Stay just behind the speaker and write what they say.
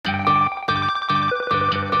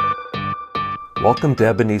Welcome to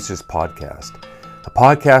Ebenezer's podcast, a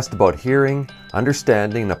podcast about hearing,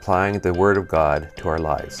 understanding, and applying the Word of God to our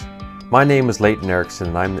lives. My name is Leighton Erickson,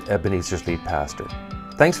 and I'm Ebenezer's lead pastor.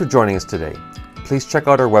 Thanks for joining us today. Please check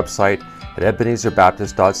out our website at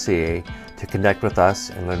ebenezerbaptist.ca to connect with us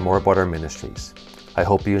and learn more about our ministries. I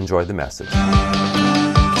hope you enjoy the message.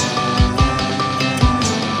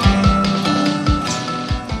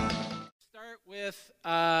 Start with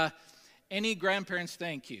any grandparents,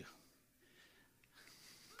 thank you.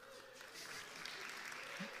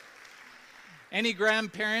 Any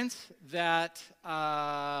grandparents that,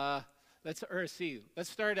 let's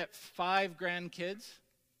start at 5 grandkids.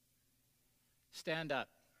 Stand up.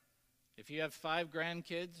 If you have 5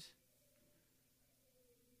 grandkids,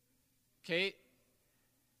 okay.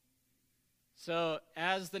 So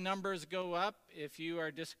as the numbers go up, if you are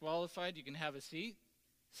disqualified, you can have a seat.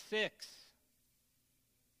 6,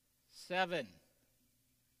 7,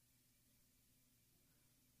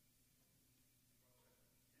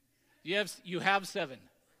 You have 7.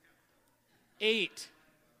 8.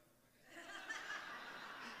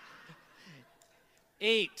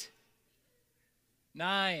 8.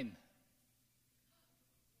 9.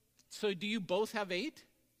 So do you both have 8?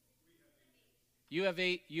 You have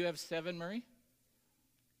 8. You have 7, Murray?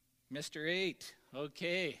 Mr. 8.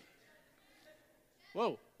 Okay.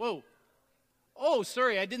 Whoa. Oh,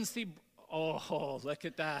 sorry, I didn't see. Oh, look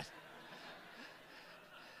at that.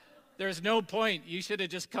 There's no point. You should have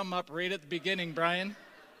just come up right at the beginning, Brian.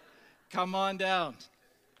 Come on down.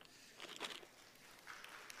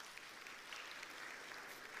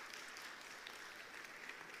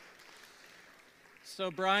 So,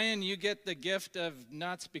 Brian, you get the gift of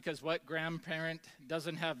nuts because what grandparent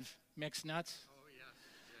doesn't have mixed nuts? Oh, yes.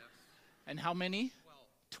 And how many?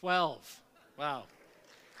 12. 12. Wow.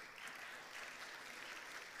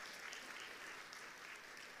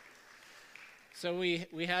 So we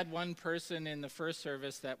had one person in the first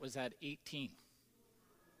service that was at 18.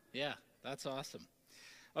 Yeah, that's awesome.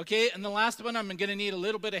 Okay, and the last one I'm going to need a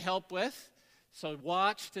little bit of help with. So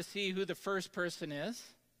watch to see who the first person is.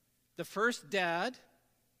 The first dad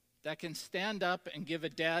that can stand up and give a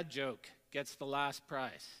dad joke gets the last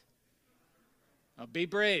prize. Now be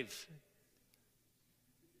brave.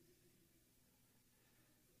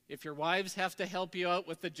 If your wives have to help you out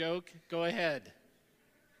with the joke, go ahead.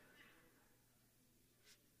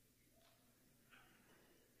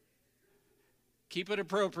 Keep it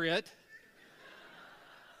appropriate.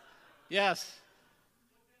 Yes.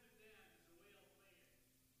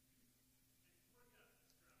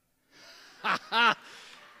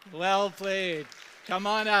 Well played. Come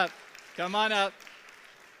on up. Come on up.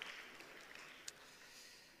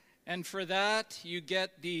 And for that, you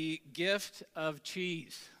get the gift of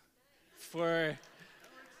cheese. Thank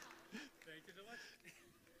you so much.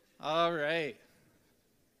 All right.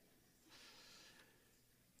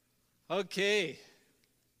 Okay,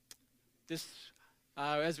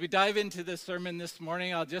 as we dive into the sermon this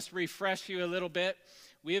morning, I'll just refresh you a little bit.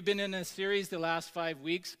 We have been in a series the last 5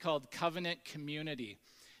 weeks called Covenant Community.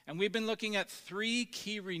 And we've been looking at 3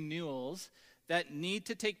 key renewals that need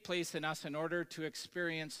to take place in us in order to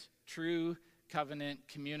experience true covenant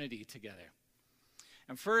community together.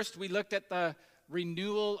 And first, we looked at the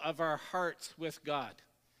renewal of our hearts with God.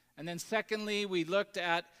 And then secondly, we looked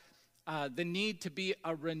at the need to be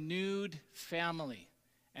a renewed family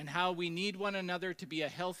and how we need one another to be a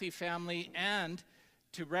healthy family and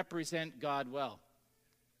to represent God well.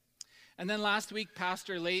 And then last week,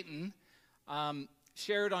 Pastor Leighton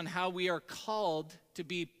shared on how we are called to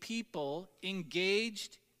be people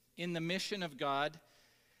engaged in the mission of God,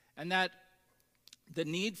 and that the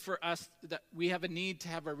need for us, that we have a need to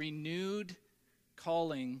have a renewed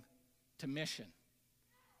calling to mission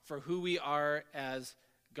for who we are as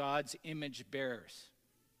God's image bearers.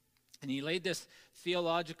 And he laid this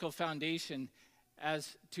theological foundation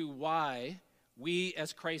as to why we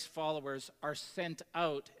as Christ followers are sent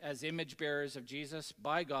out as image bearers of Jesus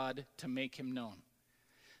by God to make him known.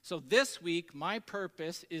 So this week, my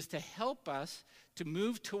purpose is to help us to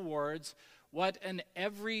move towards what an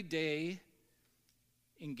everyday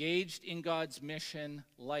engaged in God's mission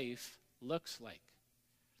life looks like.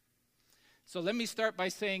 So let me start by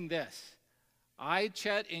saying this. I,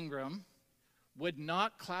 Chet Ingram, would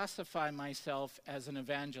not classify myself as an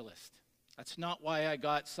evangelist. That's not why I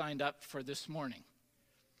got signed up for this morning.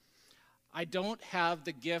 I don't have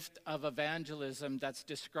the gift of evangelism that's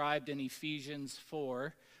described in Ephesians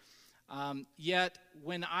 4. Yet,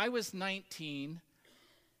 when I was 19,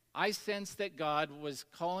 I sensed that God was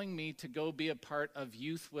calling me to go be a part of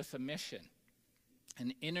Youth with a Mission,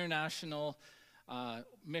 an international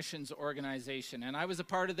missions organization. And I was a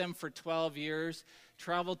part of them for 12 years,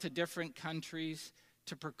 traveled to different countries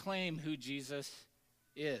to proclaim who Jesus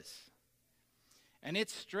is. And it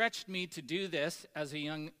stretched me to do this as a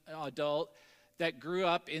young adult that grew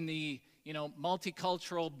up in the,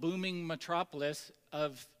 multicultural booming metropolis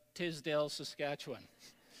of Tisdale, Saskatchewan.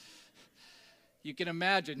 You can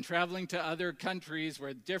imagine traveling to other countries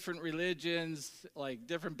with different religions, like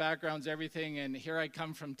different backgrounds, everything, and here I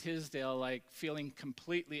come from Tisdale, like feeling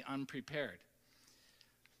completely unprepared.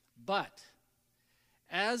 But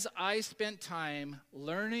as I spent time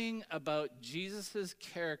learning about Jesus'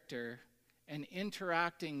 character and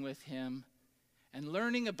interacting with him and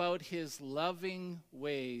learning about his loving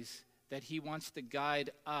ways that he wants to guide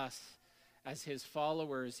us as his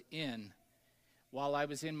followers in, while I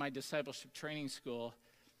was in my discipleship training school,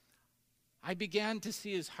 I began to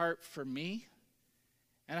see his heart for me,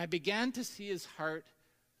 and I began to see his heart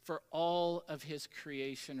for all of his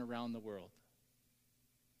creation around the world.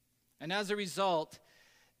 And as a result,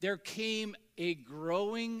 there came a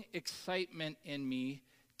growing excitement in me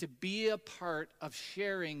to be a part of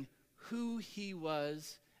sharing who he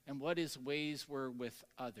was and what his ways were with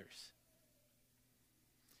others.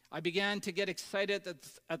 I began to get excited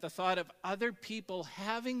at the thought of other people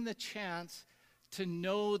having the chance to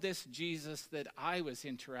know this Jesus that I was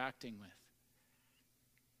interacting with.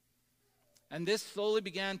 And this slowly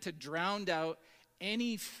began to drown out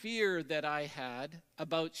any fear that I had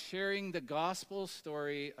about sharing the gospel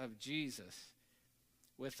story of Jesus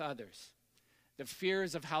with others. The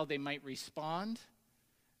fears of how they might respond,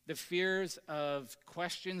 the fears of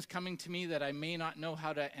questions coming to me that I may not know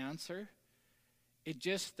how to answer. It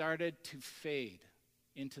just started to fade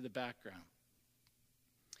into the background.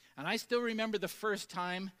 And I still remember the first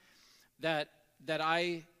time that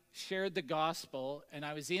I shared the gospel, and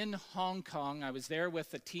I was in Hong Kong. I was there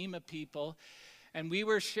with a team of people, and we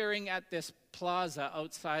were sharing at this plaza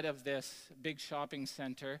outside of this big shopping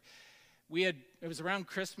center. It was around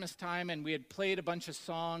Christmas time, and we had played a bunch of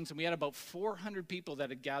songs, and we had about 400 people that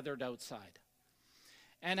had gathered outside.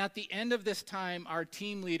 And at the end of this time, our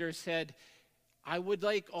team leader said, I would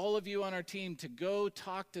like all of you on our team to go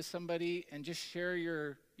talk to somebody and just share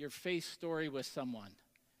your faith story with someone.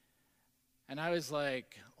 And I was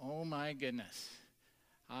like, oh my goodness,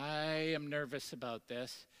 I am nervous about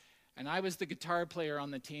this. And I was the guitar player on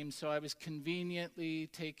the team, so I was conveniently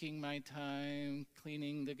taking my time,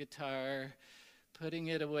 cleaning the guitar, putting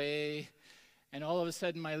it away. And all of a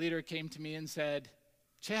sudden, my leader came to me and said,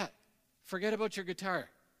 Chet, forget about your guitar.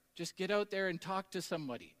 Just get out there and talk to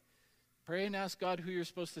somebody. Pray and ask God who you're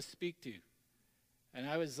supposed to speak to. And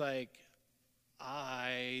I was like,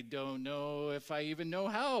 I don't know if I even know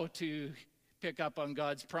how to pick up on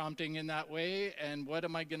God's prompting in that way, and what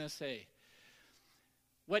am I going to say?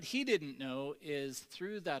 What he didn't know is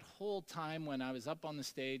through that whole time when I was up on the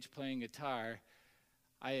stage playing guitar,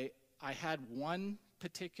 I had one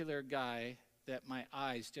particular guy that my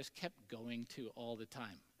eyes just kept going to all the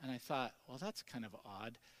time. And I thought, well, that's kind of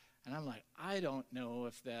odd. And I'm like, I don't know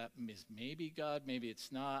if that is maybe God, maybe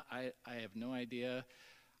it's not. I have no idea.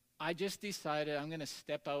 I just decided I'm going to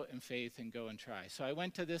step out in faith and go and try. So I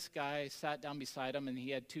went to this guy, sat down beside him, and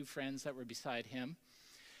he had two friends that were beside him.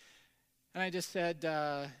 And I just said,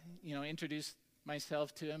 introduced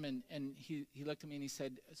myself to him, and he looked at me and he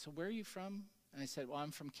said, so where are you from? And I said, well,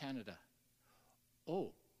 I'm from Canada.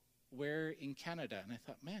 Oh, where in Canada? And I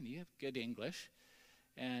thought, man, you have good English.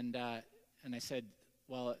 And I said,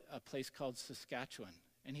 well, a place called Saskatchewan.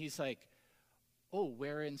 And he's like, oh,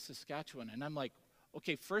 where in Saskatchewan? And I'm like,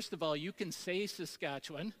 okay, first of all, you can say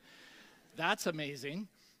Saskatchewan. That's amazing.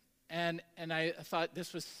 And I thought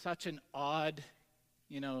this was such an odd,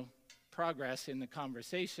 progress in the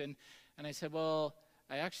conversation. And I said, well,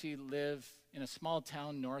 I actually live in a small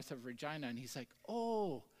town north of Regina. And he's like,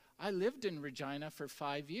 oh, I lived in Regina for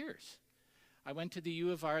 5 years. I went to the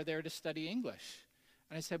U of R there to study English.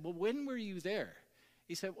 And I said, well, when were you there?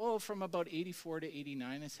 He said, well, from about 84 to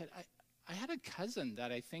 89. I said, I had a cousin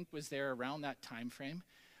that I think was there around that time frame.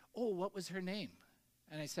 Oh, what was her name?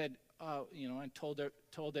 And I said, I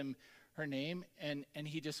told him her name, and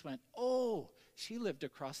he just went, oh, she lived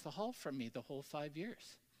across the hall from me the whole 5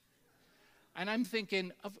 years. And I'm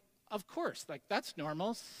thinking, of course, like that's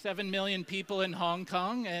normal. 7 million people in Hong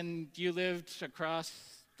Kong, and you lived across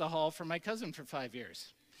the hall from my cousin for 5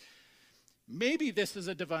 years. Maybe this is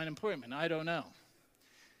a divine appointment, I don't know.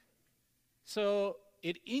 So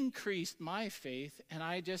it increased my faith, and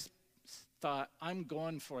I just thought, I'm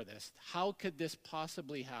going for this. How could this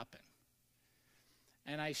possibly happen?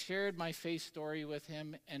 And I shared my faith story with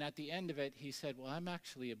him, and at the end of it, he said, well, I'm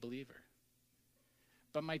actually a believer.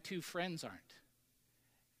 But my two friends aren't.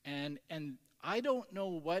 And I don't know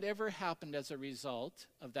whatever happened as a result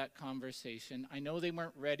of that conversation. I know they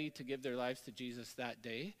weren't ready to give their lives to Jesus that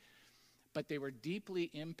day, but they were deeply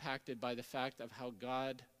impacted by the fact of how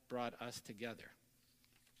God brought us together.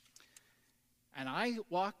 And I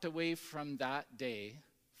walked away from that day,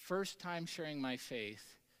 first time sharing my faith,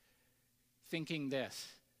 thinking this: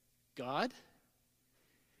 God,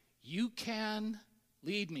 you can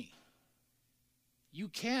lead me. You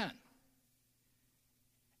can.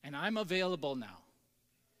 And I'm available now.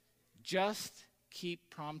 Just keep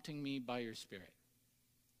prompting me by your Spirit.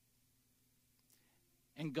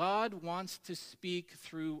 And God wants to speak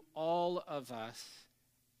through all of us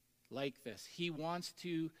like this. He wants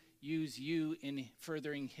to use you in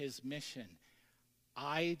furthering his mission.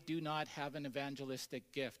 I do not have an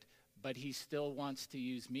evangelistic gift, but he still wants to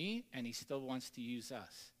use me, and he still wants to use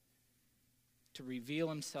us to reveal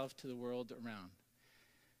himself to the world around.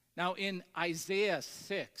 Now, in Isaiah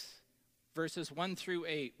 6, verses 1 through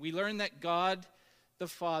 8, we learn that God the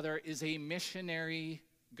Father is a missionary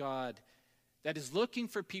God that is looking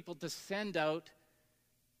for people to send out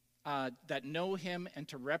that know him and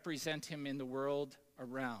to represent him in the world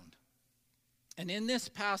around. And in this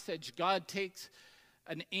passage, God takes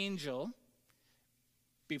an angel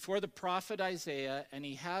before the prophet Isaiah, and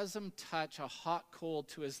he has him touch a hot coal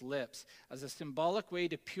to his lips as a symbolic way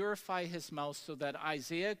to purify his mouth so that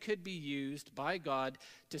Isaiah could be used by God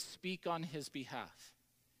to speak on his behalf.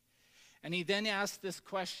 And he then asks this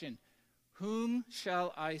question: whom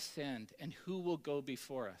shall I send, and who will go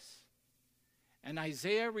before us? And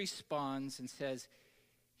Isaiah responds and says,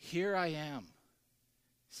 here I am,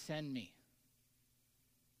 send me.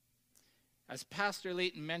 As Pastor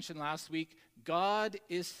Layton mentioned last week, God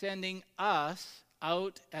is sending us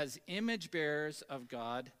out as image bearers of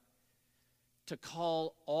God to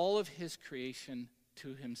call all of his creation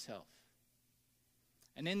to himself.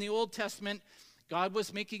 And in the Old Testament, God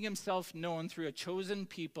was making himself known through a chosen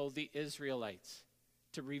people, the Israelites,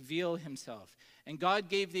 to reveal himself. And God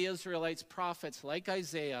gave the Israelites prophets like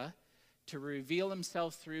Isaiah to reveal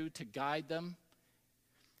himself through, to guide them.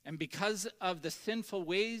 And because of the sinful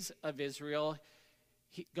ways of Israel,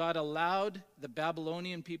 God allowed the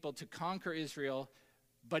Babylonian people to conquer Israel,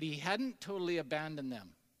 but he hadn't totally abandoned them.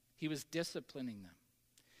 He was disciplining them.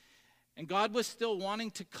 And God was still wanting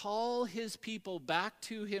to call his people back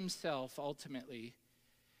to himself ultimately.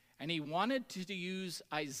 And he wanted to use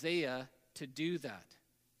Isaiah to do that.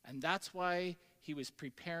 And that's why he was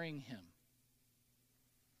preparing him.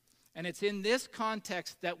 And it's in this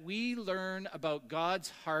context that we learn about God's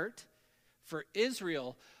heart for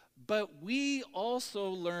Israel, but we also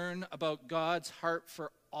learn about God's heart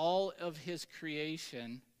for all of his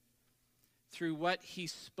creation through what he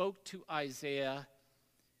spoke to Isaiah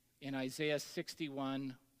in Isaiah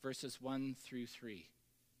 61, verses 1 through 3.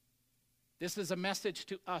 This is a message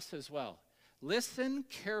to us as well. Listen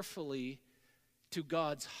carefully to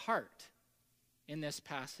God's heart in this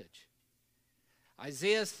passage.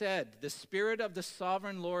 Isaiah said, the Spirit of the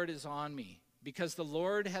Sovereign Lord is on me, because the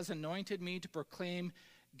Lord has anointed me to proclaim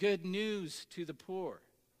good news to the poor.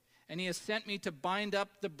 And he has sent me to bind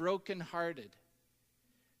up the brokenhearted,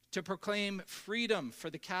 to proclaim freedom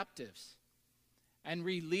for the captives, and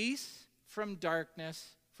release from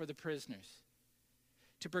darkness for the prisoners,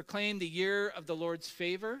 to proclaim the year of the Lord's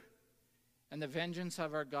favor and the vengeance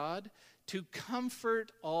of our God, to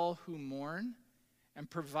comfort all who mourn, and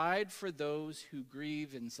provide for those who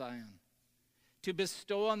grieve in Zion, to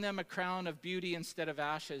bestow on them a crown of beauty instead of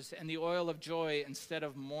ashes, and the oil of joy instead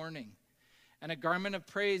of mourning, and a garment of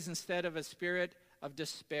praise instead of a spirit of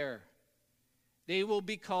despair. They will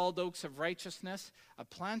be called oaks of righteousness, a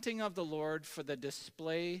planting of the Lord for the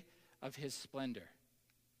display of his splendor.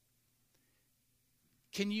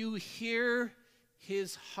 Can you hear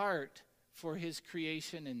his heart for his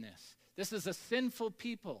creation in this? This is a sinful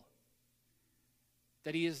people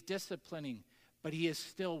that he is disciplining, but he is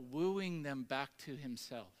still wooing them back to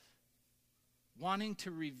himself, wanting to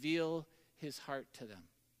reveal his heart to them.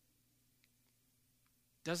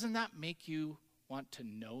 Doesn't that make you want to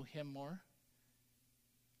know him more?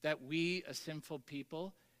 That we, a sinful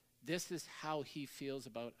people, this is how he feels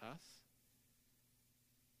about us?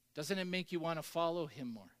 Doesn't it make you want to follow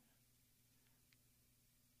him more?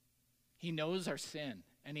 He knows our sin,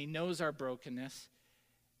 and he knows our brokenness,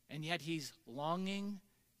 and yet he's longing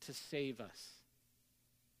to save us.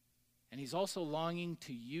 And he's also longing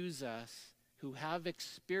to use us who have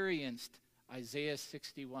experienced Isaiah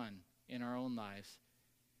 61 in our own lives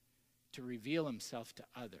to reveal himself to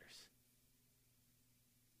others.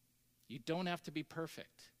 You don't have to be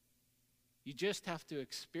perfect. You just have to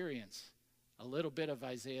experience a little bit of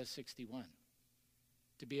Isaiah 61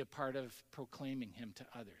 to be a part of proclaiming him to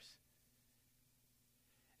others.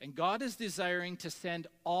 And God is desiring to send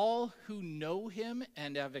all who know him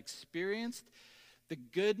and have experienced the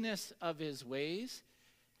goodness of his ways,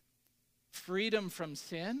 freedom from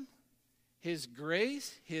sin, his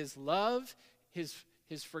grace, his love, his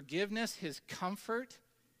forgiveness, his comfort.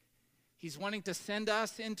 He's wanting to send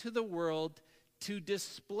us into the world to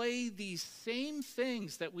display these same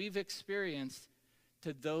things that we've experienced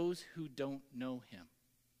to those who don't know him.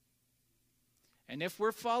 And if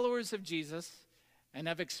we're followers of Jesus and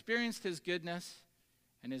have experienced his goodness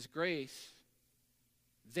and his grace,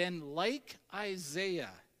 then like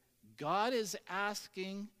Isaiah, God is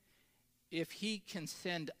asking if he can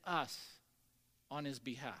send us on his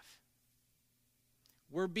behalf.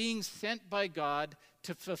 We're being sent by God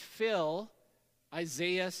to fulfill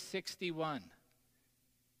Isaiah 61.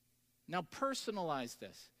 Now personalize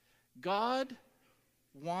this. God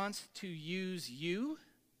wants to use you,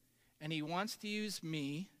 and he wants to use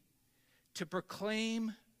me to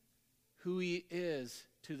proclaim who he is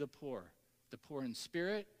to the poor in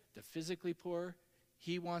spirit, the physically poor.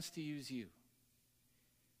 He wants to use you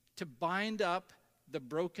to bind up the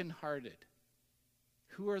brokenhearted.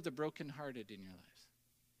 Who are the brokenhearted in your lives?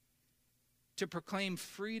 To proclaim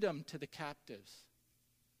freedom to the captives,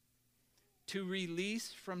 to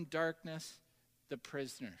release from darkness the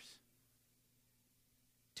prisoners,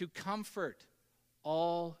 to comfort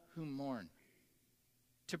all who mourn,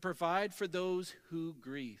 to provide for those who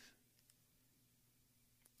grieve,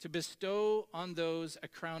 to bestow on those a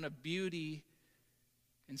crown of beauty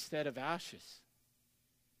instead of ashes,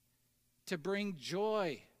 to bring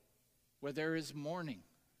joy where there is mourning,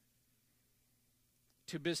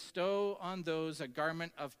 to bestow on those a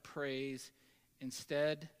garment of praise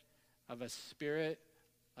instead of a spirit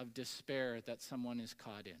of despair that someone is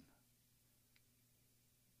caught in.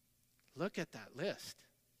 Look at that list.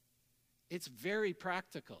 It's very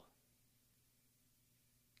practical.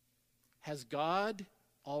 Has God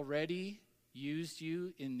already used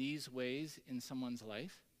you in these ways in someone's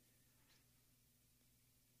life?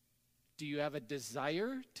 Do you have a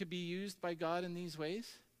desire to be used by God in these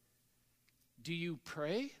ways? Do you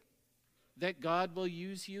pray that God will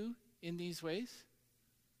use you in these ways?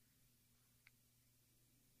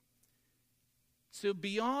 So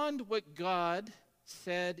beyond what God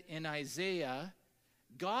said in Isaiah,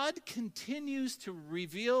 God continues to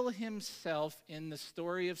reveal himself in the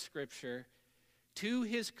story of Scripture to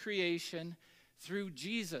his creation through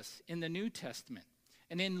Jesus in the New Testament.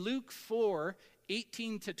 And in Luke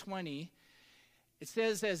 4:18-20, it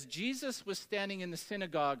says, as Jesus was standing in the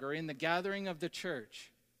synagogue or in the gathering of the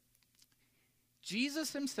church,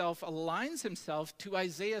 Jesus himself aligns himself to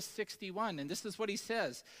Isaiah 61. And this is what he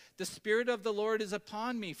says: the Spirit of the Lord is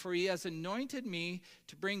upon me, for he has anointed me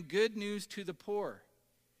to bring good news to the poor.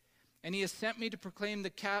 And he has sent me to proclaim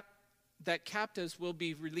that captives will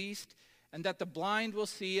be released, and that the blind will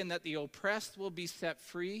see, and that the oppressed will be set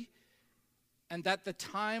free, and that the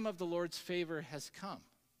time of the Lord's favor has come.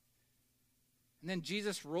 And then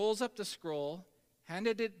Jesus rolls up the scroll,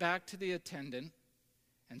 handed it back to the attendant,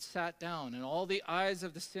 and sat down. And all the eyes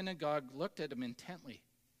of the synagogue looked at him intently.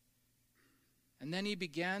 And then he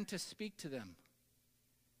began to speak to them.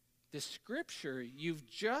 The scripture you've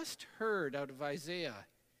just heard out of Isaiah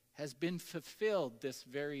has been fulfilled this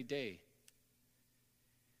very day.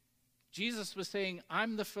 Jesus was saying,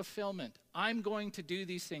 I'm the fulfillment. I'm going to do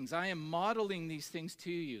these things. I am modeling these things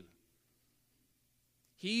to you.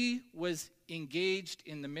 He was engaged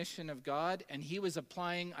in the mission of God, and he was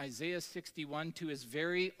applying Isaiah 61 to his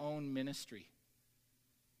very own ministry.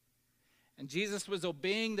 And Jesus was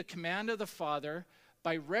obeying the command of the Father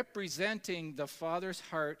by representing the Father's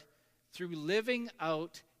heart through living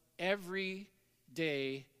out every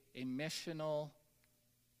day a missional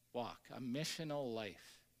walk, a missional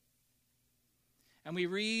life. And we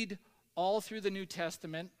read all through the New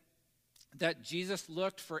Testament that Jesus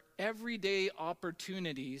looked for everyday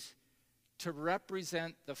opportunities to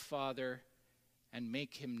represent the Father and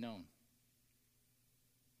make him known.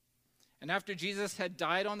 And after Jesus had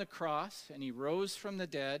died on the cross and he rose from the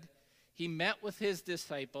dead, he met with his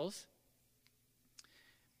disciples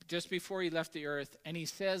just before he left the earth, and he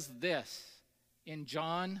says this in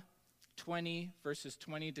John 20, verses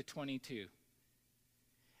 20-22.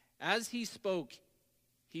 As he spoke,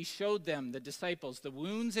 he showed them, the disciples, the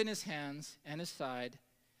wounds in his hands and his side,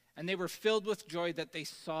 and they were filled with joy that they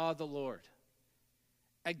saw the Lord.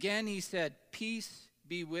 Again he said, peace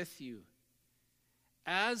be with you.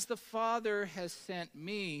 As the Father has sent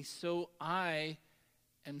me, so I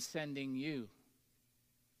am sending you.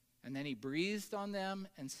 And then he breathed on them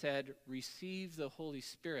and said, receive the Holy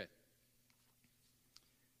Spirit.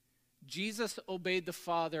 Jesus obeyed the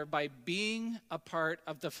Father by being a part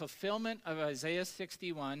of the fulfillment of Isaiah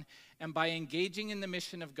 61 and by engaging in the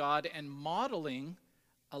mission of God and modeling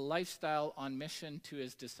a lifestyle on mission to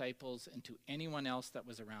his disciples and to anyone else that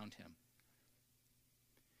was around him.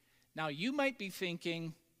 Now, you might be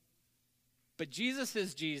thinking, but Jesus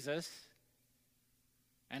is Jesus,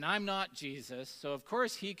 and I'm not Jesus, so of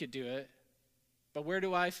course he could do it, but where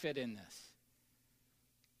do I fit in this?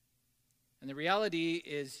 And the reality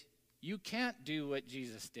is, you can't do what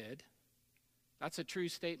Jesus did. That's a true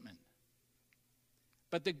statement.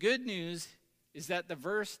 But the good news is that the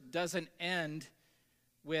verse doesn't end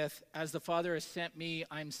with, as the Father has sent me,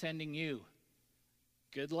 I'm sending you.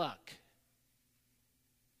 Good luck.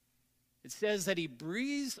 It says that he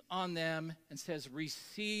breathes on them and says,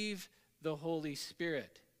 receive the Holy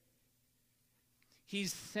Spirit.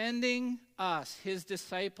 He's sending us, his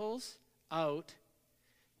disciples, out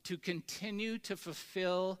to continue to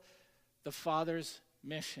fulfill the Father's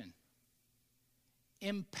mission,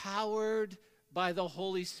 empowered by the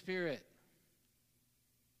Holy Spirit.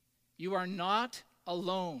 You are not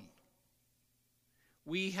alone.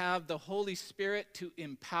 We have the Holy Spirit to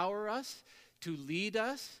empower us, to lead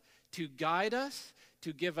us, to guide us,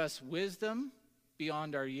 to give us wisdom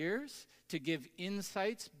beyond our years, to give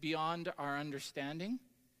insights beyond our understanding.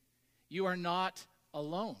 You are not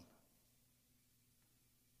alone.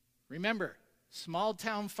 Remember, small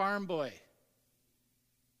town farm boy,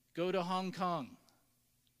 go to Hong Kong,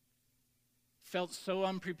 felt so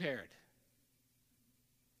unprepared.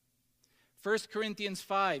 1 Corinthians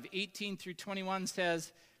 5, 18 through 21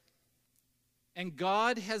 says, and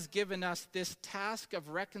God has given us this task of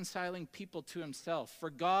reconciling people to himself. For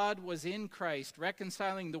God was in Christ,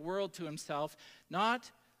 reconciling the world to himself, no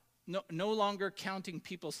longer counting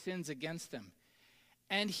people's sins against them.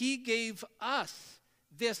 And he gave us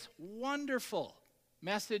this wonderful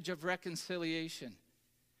message of reconciliation.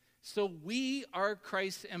 So we are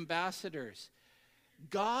Christ's ambassadors.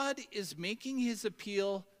 God is making his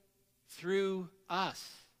appeal through us.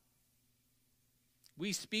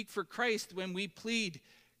 We speak for Christ when we plead,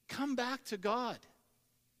 come back to God.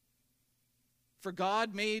 For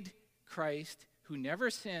God made Christ, who never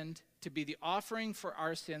sinned, to be the offering for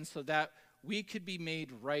our sins so that we could be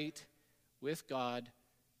made right with God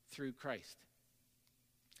through Christ.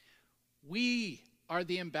 We are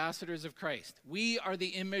the ambassadors of Christ. We are the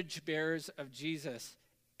image bearers of Jesus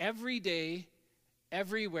every day,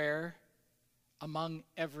 everywhere, among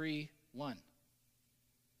everyone.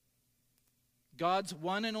 God's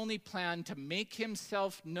one and only plan to make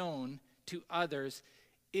himself known to others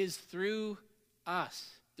is through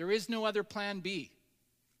us. There is no other plan B.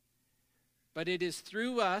 But it is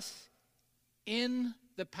through us in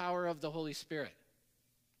the power of the Holy Spirit.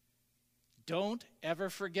 Don't ever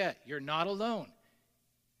forget, you're not alone.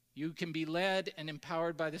 You can be led and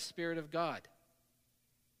empowered by the Spirit of God.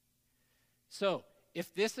 So,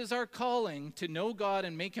 if this is our calling to know God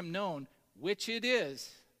and make him known, which it is,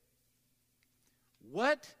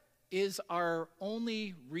 what is our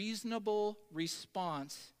only reasonable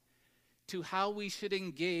response to how we should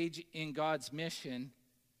engage in God's mission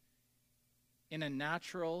in a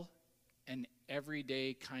natural and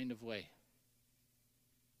everyday kind of way?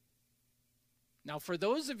 Now, for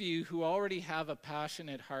those of you who already have a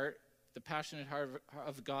passionate heart, the passionate heart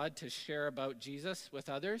of God to share about Jesus with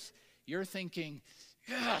others, you're thinking,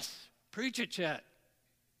 yes, preach it, Chet.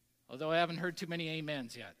 Although I haven't heard too many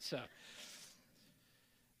amens yet.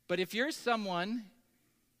 But if you're someone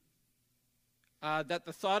that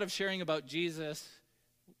the thought of sharing about Jesus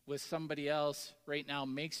with somebody else right now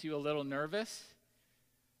makes you a little nervous,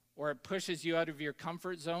 or it pushes you out of your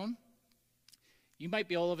comfort zone, you might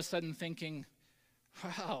be all of a sudden thinking,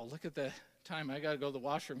 wow, look at the time. I got to go to the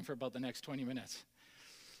washroom for about the next 20 minutes.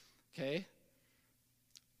 Okay?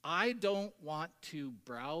 I don't want to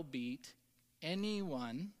browbeat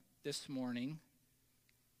anyone this morning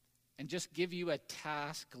and just give you a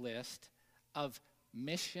task list of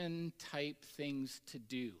mission-type things to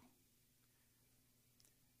do.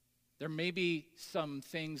 There may be some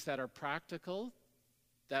things that are practical,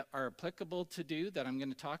 that are applicable to do, that I'm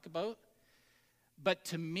going to talk about. But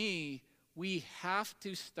to me, we have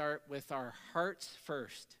to start with our hearts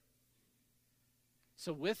first.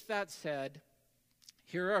 So with that said,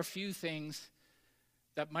 here are a few things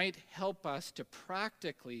that might help us to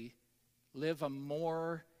practically live a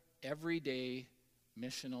more everyday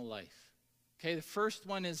missional life. Okay, the first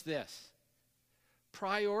one is this.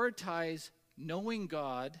 Prioritize knowing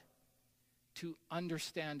God to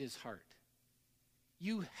understand his heart.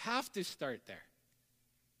 You have to start there.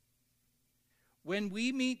 When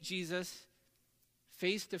we meet Jesus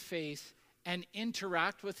face to face and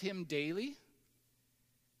interact with him daily,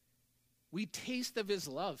 we taste of his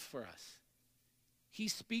love for us. He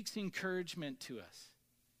speaks encouragement to us.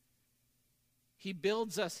 He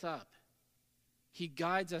builds us up. He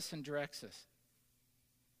guides us and directs us.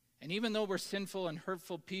 And even though we're sinful and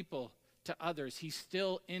hurtful people to others, he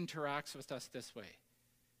still interacts with us this way.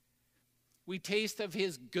 We taste of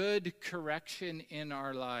his good correction in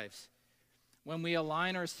our lives when we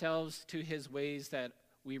align ourselves to his ways that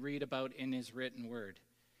we read about in his written word.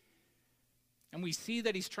 And we see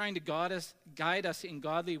that he's trying to guide us in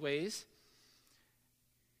godly ways,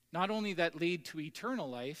 not only that lead to eternal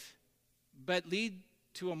life, but lead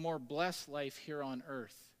to a more blessed life here on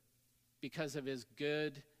earth because of his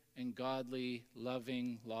good and godly,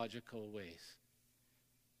 loving, logical ways.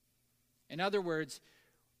 In other words,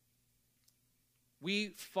 we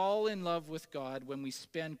fall in love with God when we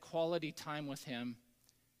spend quality time with him.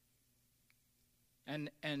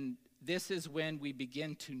 And this is when we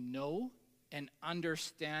begin to know and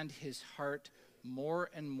understand his heart more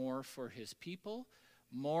and more for his people,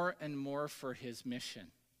 more and more for his mission.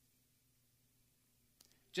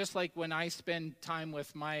 Just like when I spend time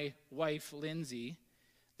with my wife, Lindsay,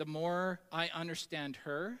 the more I understand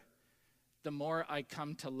her, the more I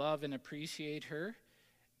come to love and appreciate her,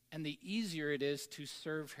 and the easier it is to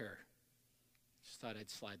serve her. Just thought I'd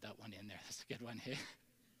slide that one in there. That's a good one, hey?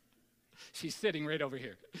 She's sitting right over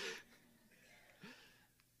here.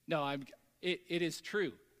 No, it is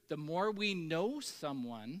true. The more we know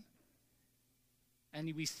someone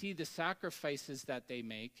and we see the sacrifices that they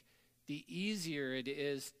make, the easier it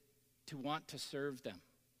is to want to serve them.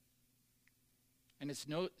 And it's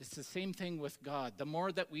the same thing with God. The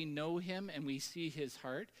more that we know him and we see his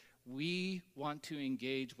heart, we want to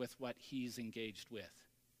engage with what he's engaged with.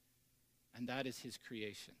 And that is his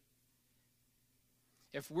creation.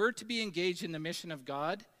 If we're to be engaged in the mission of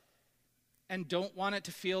God and don't want it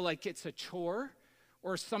to feel like it's a chore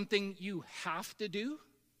or something you have to do,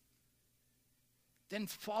 then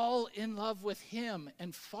fall in love with him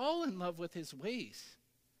and fall in love with his ways.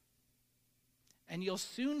 And you'll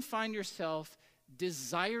soon find yourself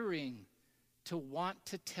desiring to want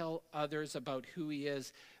to tell others about who he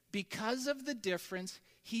is because of the difference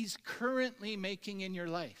he's currently making in your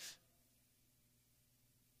life.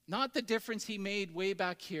 Not the difference he made way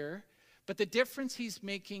back here, but the difference he's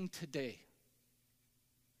making today.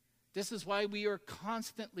 This is why we are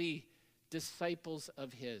constantly disciples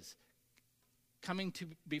of his, coming to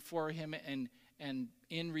before him and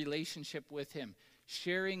in relationship with him,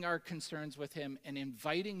 sharing our concerns with him and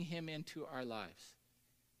inviting him into our lives.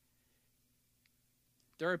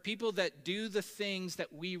 There are people that do the things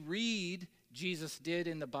that we read Jesus did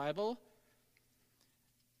in the Bible,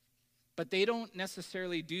 but they don't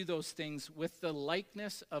necessarily do those things with the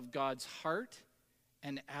likeness of God's heart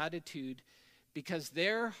and attitude because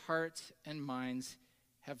their hearts and minds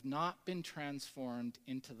have not been transformed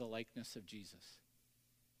into the likeness of Jesus.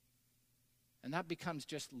 And that becomes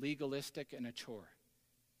just legalistic and a chore.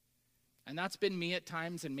 And that's been me at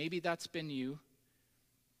times, and maybe that's been you.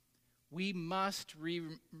 We must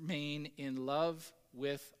remain in love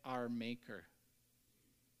with our Maker.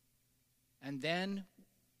 And then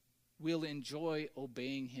we'll enjoy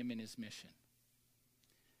obeying him in his mission.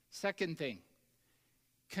 Second thing,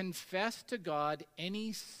 confess to God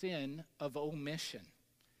any sin of omission.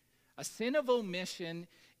 A sin of omission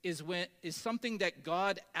is something that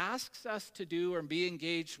God asks us to do or be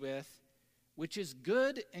engaged with, which is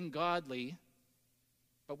good and godly,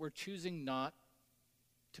 but we're choosing not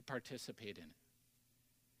to participate in it.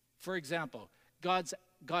 For example, God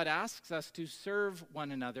asks us to serve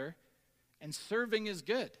one another, and serving is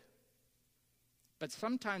good. But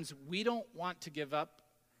sometimes we don't want to give up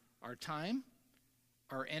our time,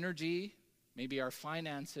 our energy, maybe our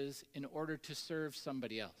finances in order to serve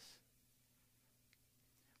somebody else.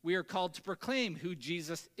 We are called to proclaim who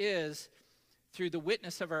Jesus is through the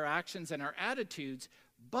witness of our actions and our attitudes,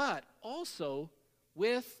 but also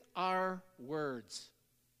with our words.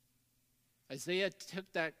 Isaiah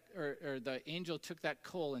took that, or the angel took that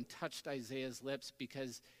coal and touched Isaiah's lips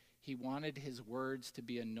because he wanted his words to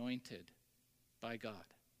be anointed by God.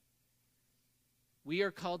 We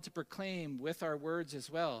are called to proclaim with our words as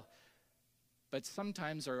well, but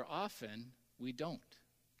sometimes or often we don't.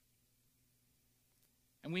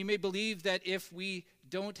 And we may believe that if we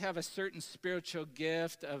don't have a certain spiritual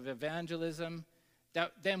gift of evangelism,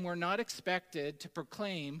 that then we're not expected to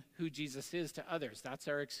proclaim who Jesus is to others. That's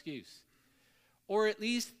our excuse. Or at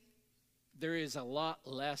least there is a lot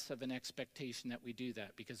less of an expectation that we do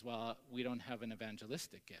that because, well, we don't have an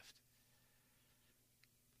evangelistic gift.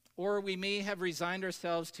 Or we may have resigned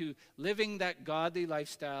ourselves to living that godly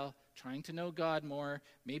lifestyle trying to know God more,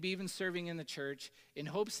 maybe even serving in the church, in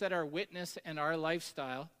hopes that our witness and our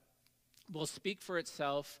lifestyle will speak for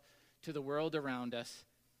itself to the world around us.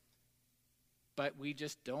 But we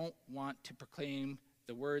just don't want to proclaim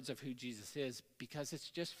the words of who Jesus is because it's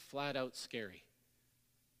just flat out scary.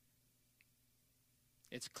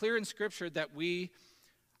 It's clear in Scripture that we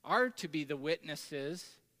are to be the witnesses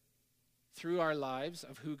through our lives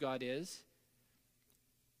of who God is.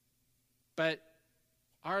 But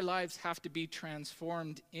our lives have to be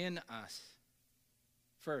transformed in us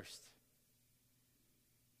first.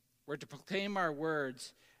 We're to proclaim our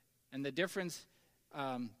words, and the difference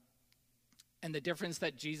that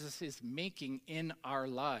Jesus is making in our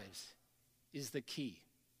lives is the key.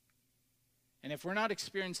 And if we're not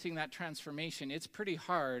experiencing that transformation, it's pretty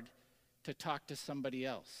hard to talk to somebody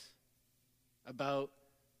else about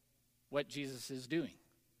what Jesus is doing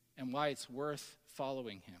and why it's worth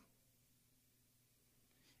following him.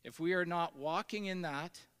 If we are not walking in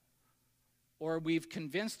that, or we've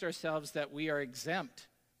convinced ourselves that we are exempt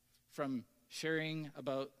from sharing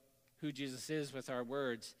about who Jesus is with our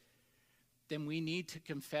words, then we need to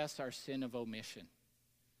confess our sin of omission.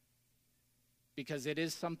 Because it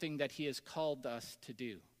is something that he has called us to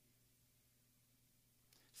do.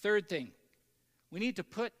 Third thing, we need to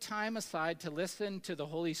put time aside to listen to the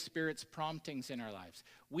Holy Spirit's promptings in our lives.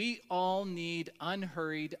 We all need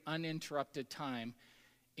unhurried, uninterrupted time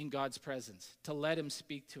in God's presence to let him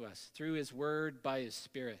speak to us through his word, by his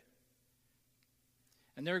Spirit.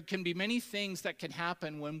 And there can be many things that can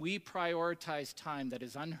happen when we prioritize time that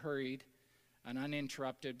is unhurried and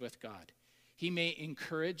uninterrupted with God. He may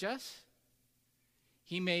encourage us.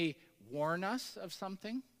 He may warn us of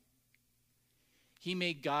something. He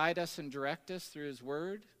may guide us and direct us through his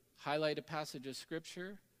word, highlight a passage of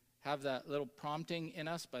Scripture, have that little prompting in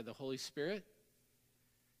us by the Holy Spirit.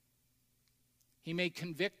 He may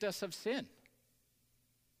convict us of sin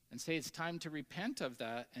and say it's time to repent of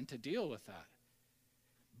that and to deal with that.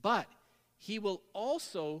 But he will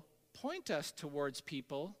also point us towards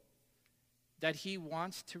people that he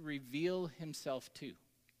wants to reveal himself to.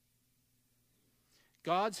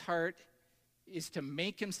 God's heart is to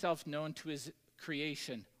make himself known to his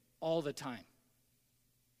creation all the time.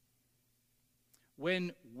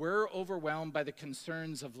 When we're overwhelmed by the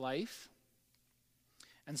concerns of life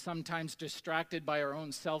and sometimes distracted by our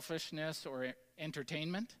own selfishness or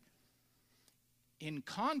entertainment, in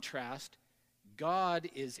contrast, God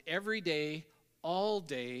is every day, all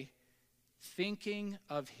day, thinking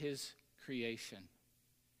of his creation.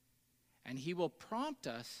 And he will prompt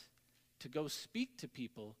us to go speak to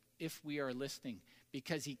people if we are listening,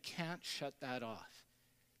 because he can't shut that off.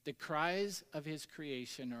 The cries of his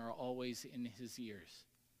creation are always in his ears.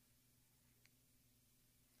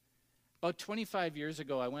 About 25 years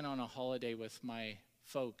ago, I went on a holiday with my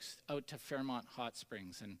folks out to Fairmont Hot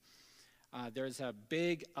Springs, and there's a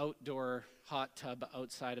big outdoor hot tub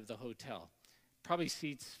outside of the hotel. Probably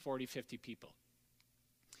seats 40, 50 people.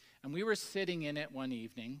 And we were sitting in it one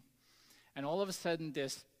evening, and all of a sudden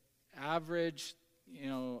this average,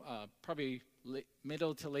 probably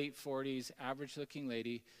middle to late 40s, average-looking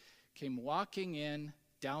lady came walking in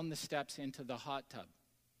down the steps into the hot tub.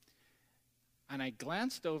 And I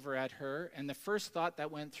glanced over at her, and the first thought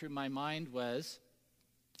that went through my mind was,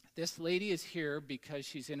 this lady is here because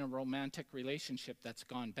she's in a romantic relationship that's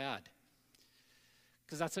gone bad.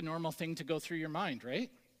 Because that's a normal thing to go through your mind, right?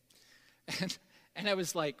 And I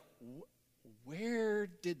was like, where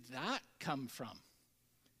did that come from?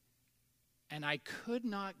 And I could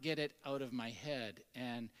not get it out of my head.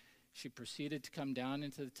 And she proceeded to come down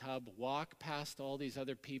into the tub, walk past all these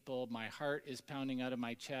other people. My heart is pounding out of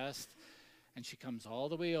my chest. And she comes all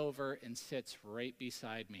the way over and sits right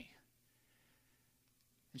beside me.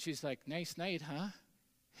 And she's like, nice night, huh?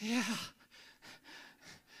 Yeah.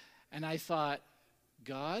 And I thought,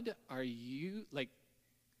 God, are you,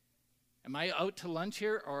 am I out to lunch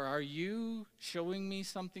here, or are you showing me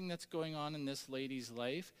something that's going on in this lady's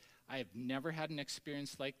life? I have never had an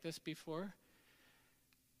experience like this before.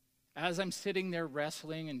 As I'm sitting there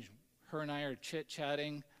wrestling and her and I are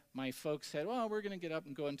chit-chatting, my folks said, well, we're going to get up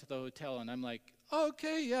and go into the hotel. And I'm like,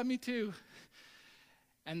 okay, yeah, me too.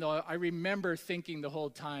 And I remember thinking the whole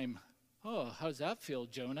time, oh, how's that feel,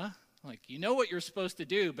 Jonah? Like, you know what you're supposed to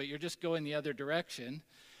do, but you're just going the other direction.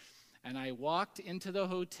 And I walked into the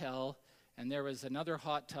hotel, and there was another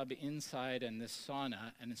hot tub inside and this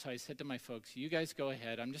sauna. And so I said to my folks, you guys go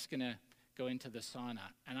ahead. I'm just going to go into the sauna.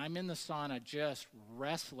 And I'm in the sauna just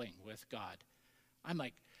wrestling with God. I'm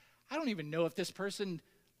like, I don't even know if this person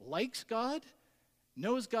likes God,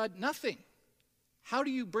 knows God, nothing. How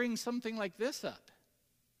do you bring something like this up?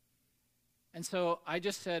 And so I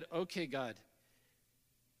just said, okay, God,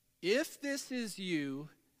 if this is you,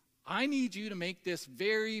 I need you to make this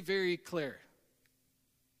very, very clear.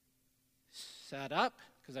 Sat up,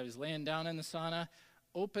 because I was laying down in the sauna,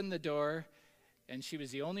 opened the door, and she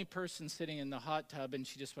was the only person sitting in the hot tub, and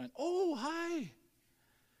she just went, oh, hi.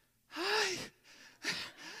 Hi.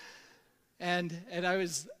 And I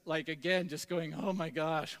was like, again, just going, oh my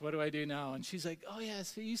gosh, what do I do now? And she's like, oh yeah,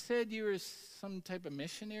 so you said you were some type of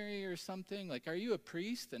missionary or something? Like, are you a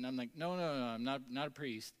priest? And I'm like, no, I'm not a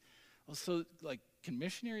priest. Well, so like, can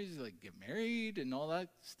missionaries like get married and all that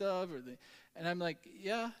stuff? And I'm like,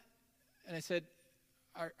 yeah. And I said,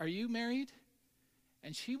 are you married?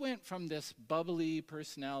 And she went from this bubbly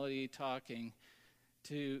personality talking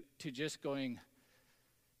to just going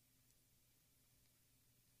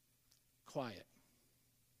quiet.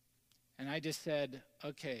 And I just said,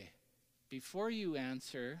 okay, before you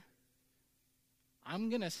answer, I'm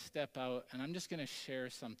going to step out and I'm just going to share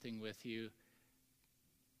something with you.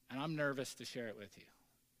 And I'm nervous to share it with you.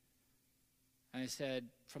 And I said,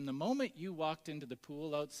 from the moment you walked into the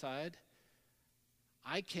pool outside,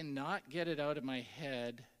 I cannot get it out of my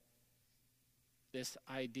head, this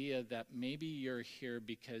idea that maybe you're here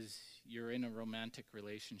because you're in a romantic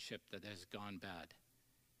relationship that has gone bad.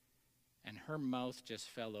 And her mouth just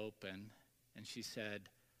fell open, and she said,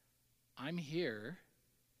 I'm here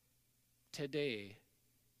today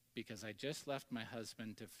because I just left my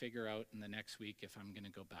husband to figure out in the next week if I'm going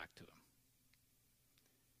to go back to him.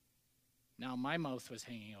 Now, my mouth was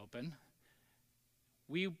hanging open.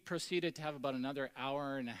 We proceeded to have about another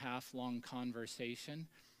hour and a half long conversation,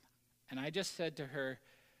 and I just said to her,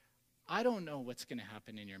 I don't know what's going to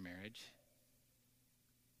happen in your marriage,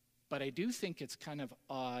 but I do think it's kind of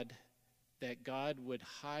odd that God would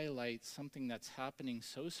highlight something that's happening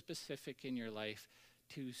so specific in your life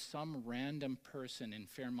to some random person in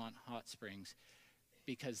Fairmont Hot Springs,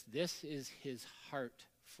 because this is his heart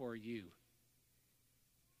for you.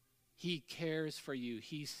 He cares for you.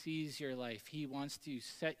 He sees your life. He wants to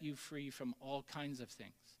set you free from all kinds of things.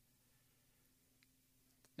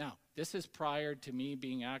 Now, this is prior to me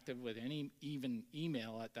being active with any even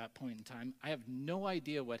email at that point in time. I have no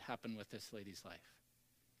idea what happened with this lady's life.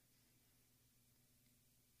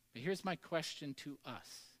 But here's my question to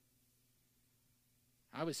us.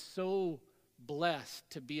 I was so blessed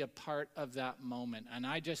to be a part of that moment. And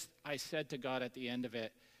I said to God at the end of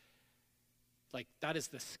it, like, that is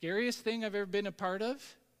the scariest thing I've ever been a part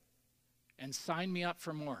of, and sign me up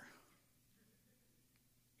for more.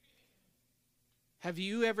 Have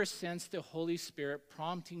you ever sensed the Holy Spirit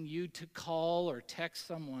prompting you to call or text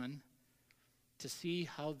someone to see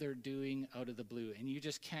how they're doing out of the blue, and you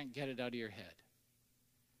just can't get it out of your head?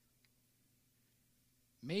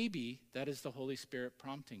 Maybe that is the Holy Spirit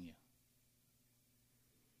prompting you.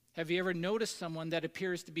 Have you ever noticed someone that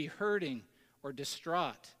appears to be hurting or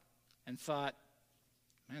distraught and thought,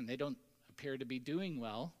 man, they don't appear to be doing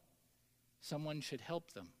well. Someone should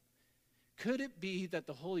help them. Could it be that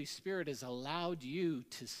the Holy Spirit has allowed you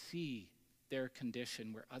to see their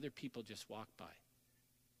condition where other people just walk by?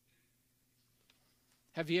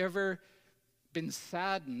 Have you ever been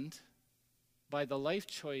saddened by the life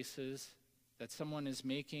choices that someone is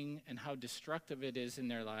making and how destructive it is in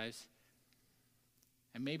their lives,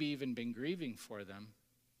 and maybe even been grieving for them?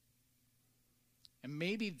 And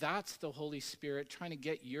maybe that's the Holy Spirit trying to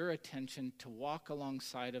get your attention to walk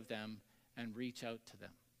alongside of them and reach out to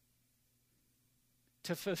them,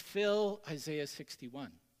 to fulfill Isaiah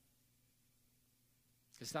 61,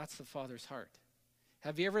 because that's the Father's heart.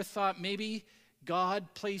 Have you ever thought maybe God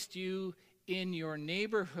placed you in your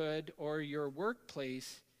neighborhood or your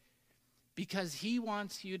workplace because he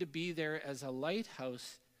wants you to be there as a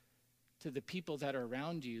lighthouse to the people that are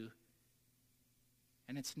around you,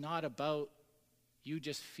 and it's not about you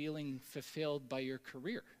just feeling fulfilled by your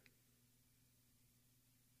career,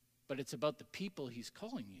 but it's about the people he's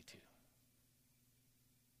calling you to.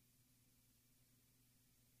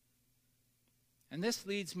 And this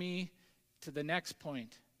leads me to the next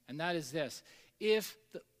point, and that is this. If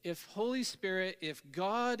Holy Spirit, if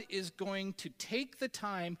God is going to take the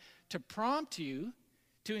time to prompt you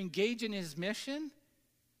to engage in his mission,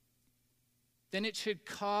 then it should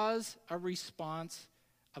cause a response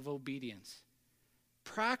of obedience.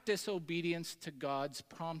 Practice obedience to God's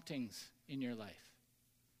promptings in your life.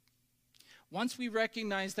 Once we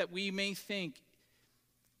recognize that we may think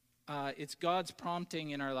it's God's prompting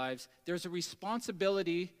in our lives, there's a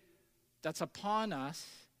responsibility that's upon us,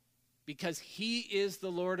 because he is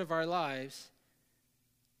the Lord of our lives,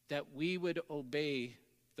 that we would obey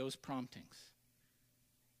those promptings.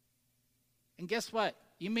 And guess what?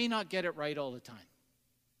 You may not get it right all the time.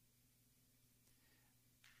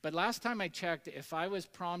 But last time I checked, if I was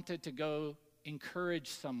prompted to go encourage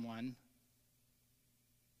someone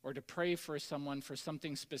or to pray for someone for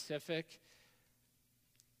something specific,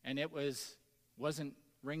 and it wasn't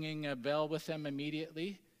ringing a bell with them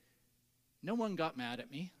immediately, no one got mad at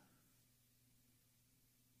me.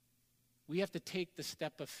 We have to take the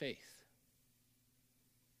step of faith.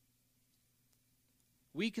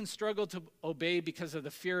 We can struggle to obey because of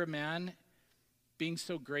the fear of man being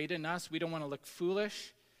so great in us. We don't want to look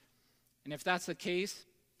foolish. And if that's the case,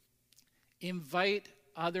 invite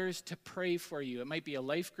others to pray for you. It might be a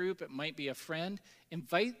life group, it might be a friend.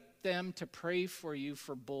 Invite them to pray for you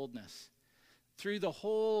for boldness. Through the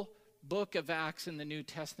whole book of Acts in the New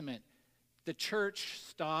Testament, the church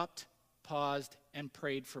stopped, paused, and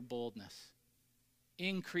prayed for boldness.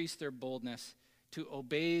 Increased their boldness to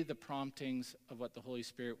obey the promptings of what the Holy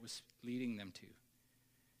Spirit was leading them to.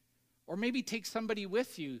 Or maybe take somebody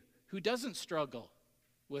with you who doesn't struggle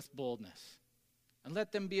with boldness and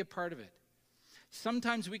let them be a part of it.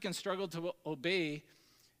 Sometimes we can struggle to obey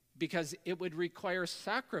because it would require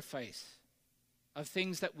sacrifice of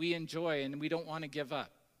things that we enjoy and we don't want to give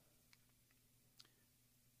up.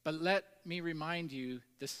 But let me remind you,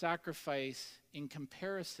 the sacrifice in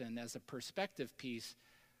comparison as a perspective piece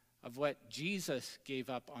of what Jesus gave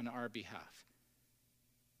up on our behalf.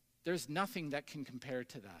 There's nothing that can compare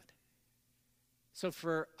to that. So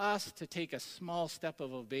for us to take a small step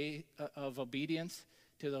of obedience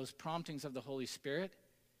to those promptings of the Holy Spirit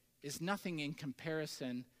is nothing in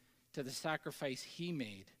comparison to the sacrifice he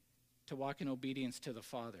made to walk in obedience to the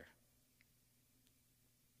Father.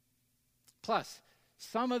 Plus,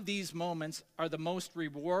 some of these moments are the most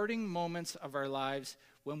rewarding moments of our lives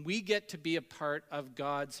when we get to be a part of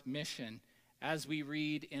God's mission, as we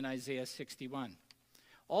read in Isaiah 61.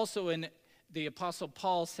 Also, the Apostle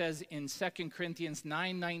Paul says in 2 Corinthians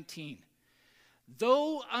 9:19,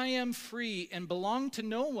 "Though I am free and belong to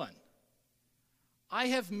no one, I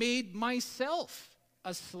have made myself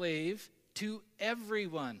a slave to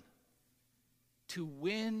everyone to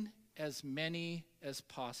win as many as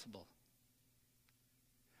possible."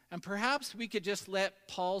 And perhaps we could just let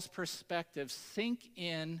Paul's perspective sink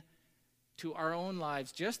in to our own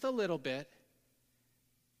lives just a little bit.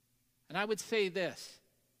 And I would say this,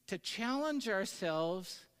 to challenge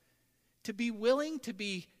ourselves to be willing to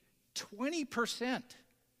be 20%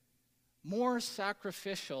 more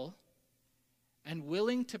sacrificial and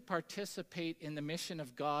willing to participate in the mission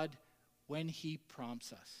of God when he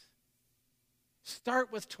prompts us.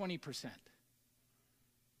 Start with 20%.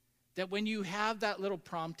 That when you have that little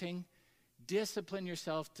prompting, discipline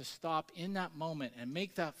yourself to stop in that moment and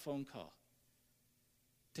make that phone call.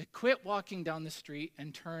 To quit walking down the street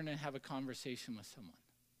and turn and have a conversation with someone.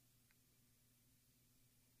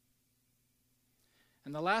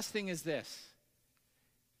 And the last thing is this.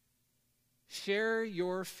 Share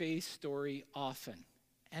your faith story often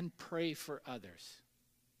and pray for others.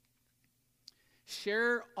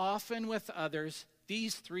 Share often with others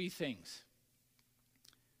these three things.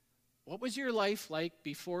 What was your life like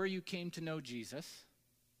before you came to know Jesus?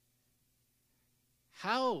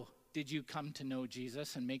 How did you come to know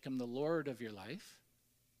Jesus and make him the Lord of your life?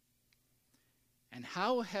 And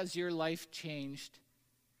how has your life changed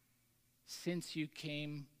since you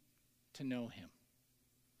came to know him?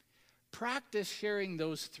 Practice sharing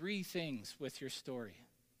those three things with your story.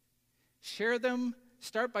 Share them,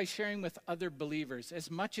 start by sharing with other believers as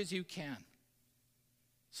much as you can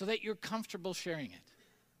so that you're comfortable sharing it.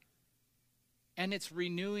 And it's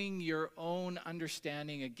renewing your own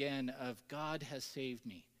understanding again of God has saved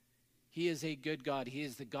me. He is a good God. He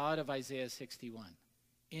is the God of Isaiah 61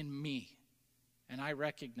 in me. And I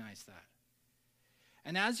recognize that.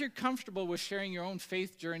 And as you're comfortable with sharing your own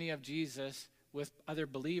faith journey of Jesus with other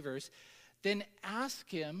believers, then ask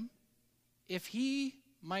him if he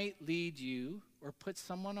might lead you or put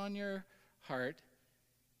someone on your heart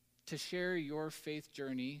to share your faith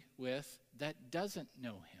journey with that doesn't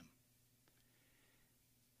know him.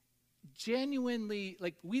 Genuinely,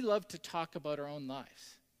 like we love to talk about our own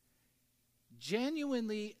lives.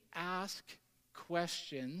 Genuinely ask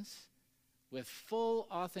questions with full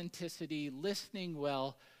authenticity, listening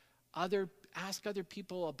well. Ask other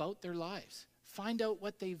people about their lives. Find out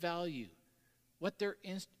what they value, what they're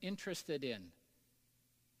interested in.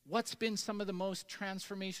 What's been some of the most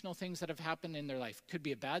transformational things that have happened in their life? Could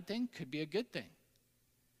be a bad thing, could be a good thing.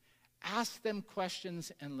 Ask them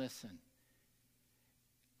questions and listen.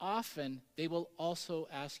 Often, they will also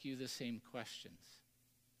ask you the same questions.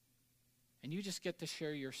 And you just get to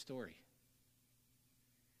share your story.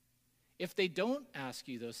 If they don't ask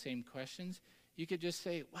you those same questions, you could just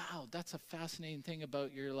say, wow, that's a fascinating thing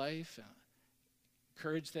about your life.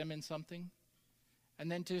 encourage them in something.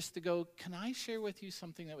 And then just to go, can I share with you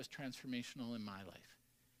something that was transformational in my life?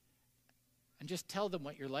 And just tell them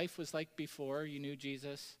what your life was like before you knew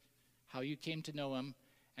Jesus, how you came to know him,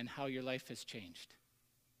 and how your life has changed.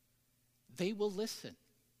 They will listen.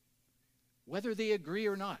 Whether they agree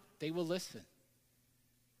or not, they will listen.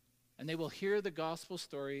 And they will hear the gospel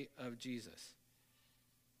story of Jesus.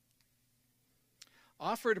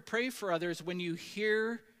 Offer to pray for others when you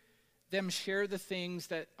hear them share the things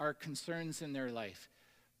that are concerns in their life.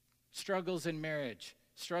 Struggles in marriage,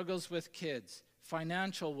 struggles with kids,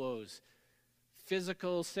 financial woes,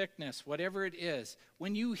 physical sickness, whatever it is.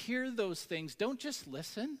 When you hear those things, don't just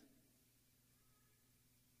listen.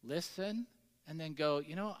 Listen and then go,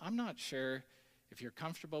 I'm not sure if you're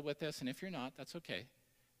comfortable with this, and if you're not, that's okay.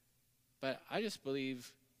 But I just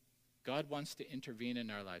believe God wants to intervene in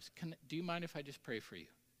our lives. Do you mind if I just pray for you?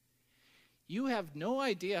 You have no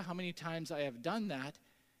idea how many times I have done that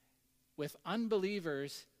with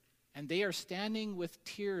unbelievers, and they are standing with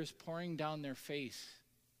tears pouring down their face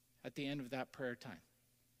at the end of that prayer time.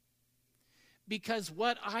 Because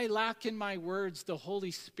what I lack in my words, the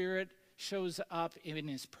Holy Spirit shows up in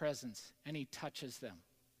his presence, and he touches them.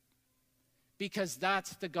 Because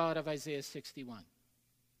that's the God of Isaiah 61.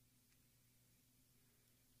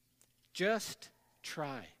 Just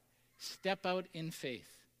try. Step out in faith.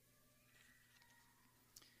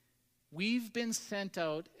 We've been sent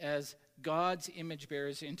out as God's image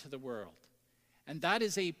bearers into the world. And that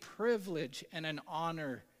is a privilege and an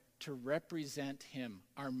honor to represent him,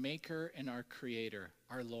 our maker and our creator,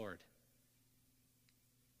 our Lord.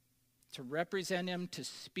 To represent him, to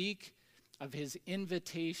speak of his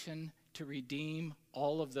invitation to redeem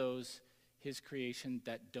all of those, his creation,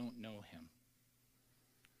 that don't know him.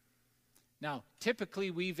 Now,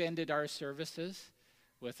 typically we've ended our services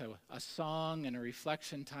with a song and a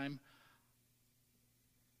reflection time.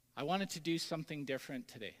 I wanted to do something different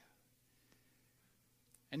today.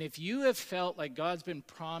 And if you have felt like God's been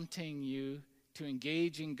prompting you to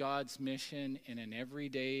engage in God's mission in an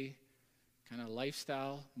everyday kind of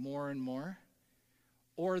lifestyle more and more,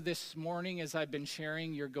 or this morning as I've been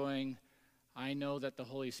sharing, you're going, I know that the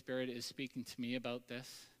Holy Spirit is speaking to me about this.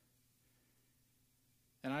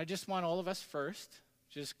 And I just want all of us first,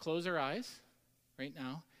 just close our eyes right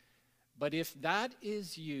now. But if that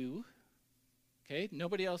is you, okay,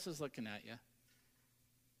 nobody else is looking at you.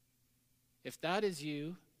 If that is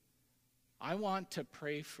you, I want to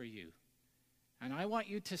pray for you. And I want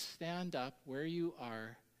you to stand up where you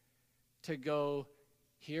are to go,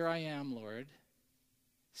 here I am, Lord,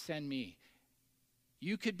 send me.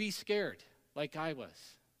 You could be scared like I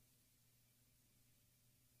was.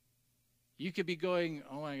 You could be going,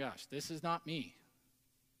 oh my gosh, this is not me.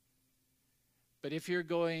 But if you're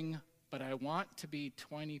going, but I want to be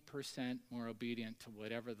 20% more obedient to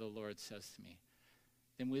whatever the Lord says to me,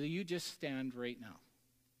 then will you just stand right now?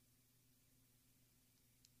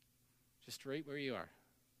 Just right where you are.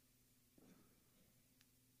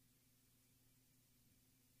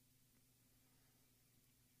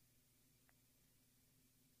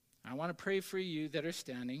 I want to pray for you that are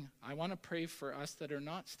standing. I want to pray for us that are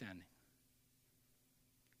not standing.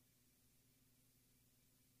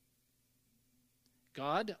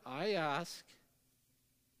 God, I ask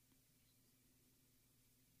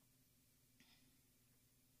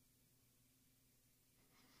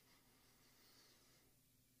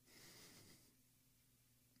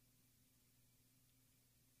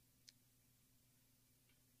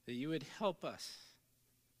that you would help us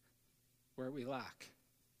where we lack.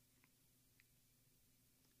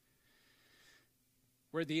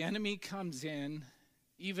 Where the enemy comes in,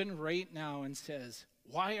 even right now, and says,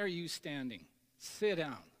 why are you standing? Sit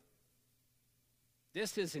down.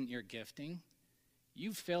 This isn't your gifting.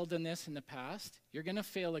 You've failed in this in the past. You're going to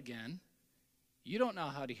fail again. You don't know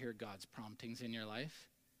how to hear God's promptings in your life.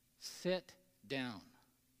 Sit down.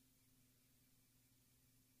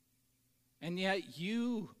 And yet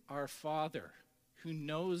you, our Father, who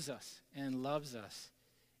knows us and loves us,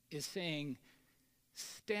 is saying,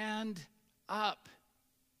 stand up.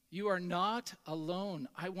 You are not alone.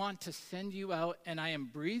 I want to send you out, and I am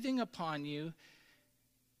breathing upon you,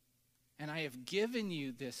 and I have given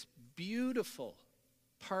you this beautiful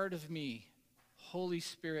part of me, Holy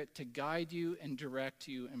Spirit, to guide you and direct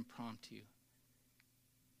you and prompt you.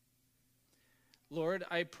 Lord,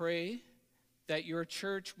 I pray that your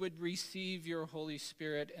church would receive your Holy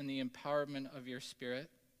Spirit and the empowerment of your Spirit.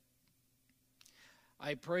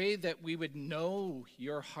 I pray that we would know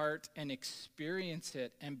your heart and experience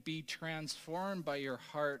it and be transformed by your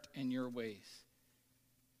heart and your ways.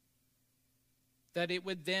 That it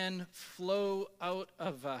would then flow out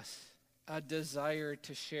of us a desire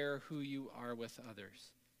to share who you are with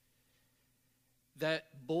others. That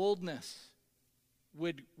boldness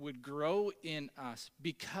would grow in us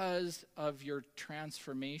because of your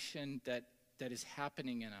transformation that is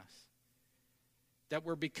happening in us. That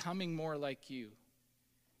we're becoming more like you.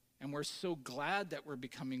 And we're so glad that we're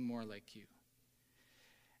becoming more like you.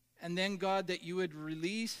 And then, God, that you would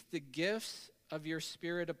release the gifts of your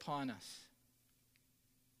Spirit upon us.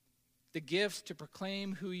 The gifts to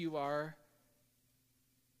proclaim who you are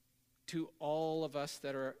to all of us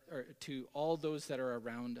or to all those that are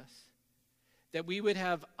around us. That we would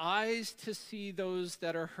have eyes to see those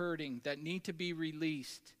that are hurting, that need to be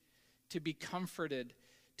released, to be comforted,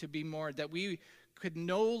 to be more. That we could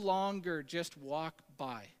no longer just walk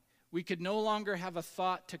by. We could no longer have a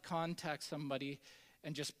thought to contact somebody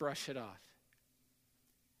and just brush it off.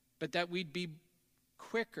 But that we'd be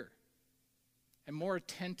quicker and more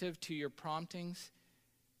attentive to your promptings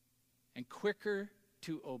and quicker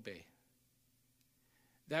to obey.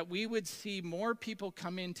 That we would see more people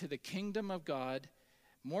come into the kingdom of God,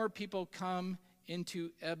 more people come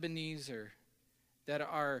into Ebenezer that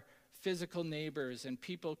are physical neighbors and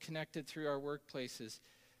people connected through our workplaces,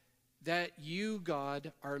 that you,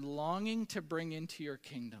 God, are longing to bring into your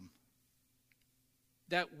kingdom.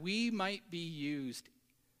 That we might be used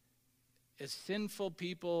as sinful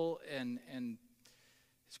people and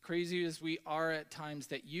as crazy as we are at times,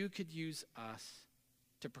 that you could use us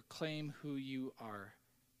to proclaim who you are.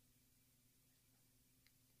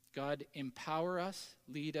 God, empower us,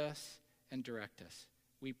 lead us, and direct us.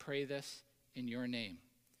 We pray this in your name.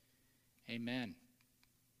 Amen.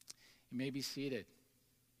 You may be seated.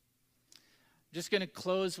 I'm just going to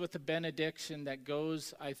close with a benediction that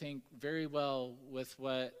goes, I think, very well with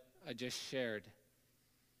what I just shared.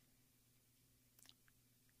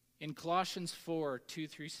 In Colossians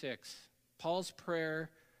 4:2-6, Paul's prayer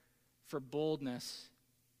for boldness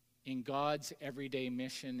in God's everyday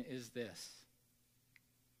mission is this: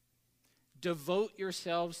 devote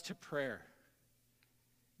yourselves to prayer,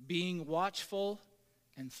 being watchful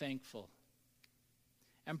and thankful.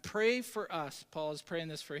 And pray for us. Paul is praying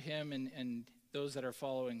this for him and those that are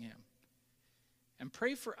following him. And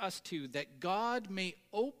pray for us too, that God may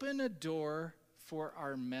open a door for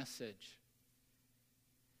our message,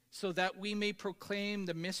 so that we may proclaim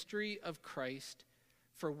the mystery of Christ,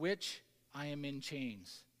 for which I am in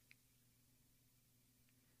chains.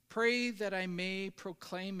 Pray that I may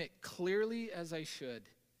proclaim it clearly as I should.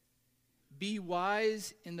 Be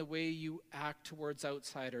wise in the way you act towards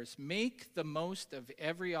outsiders. Make the most of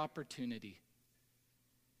every opportunity.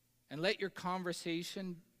 And let your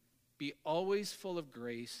conversation be always full of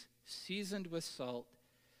grace, seasoned with salt,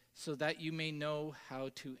 so that you may know how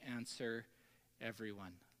to answer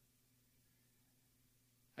everyone.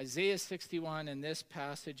 Isaiah 61 and this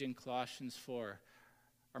passage in Colossians 4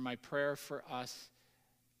 are my prayer for us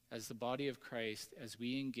as the body of Christ as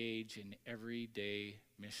we engage in everyday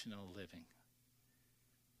missional living.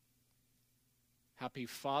 Happy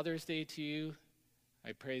Father's Day to you.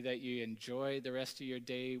 I pray that you enjoy the rest of your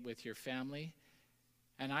day with your family.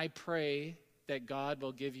 And I pray that God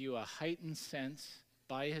will give you a heightened sense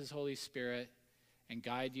by his Holy Spirit and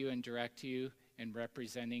guide you and direct you in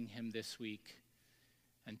representing him this week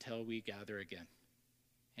until we gather again.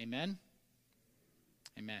 Amen?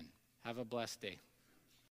 Amen. Have a blessed day.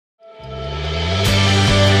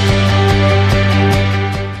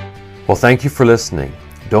 Well, thank you for listening.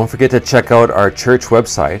 Don't forget to check out our church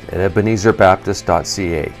website at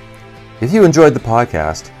ebenezerbaptist.ca. If you enjoyed the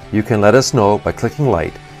podcast, you can let us know by clicking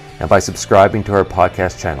like and by subscribing to our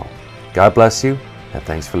podcast channel. God bless you, and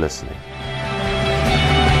thanks for listening.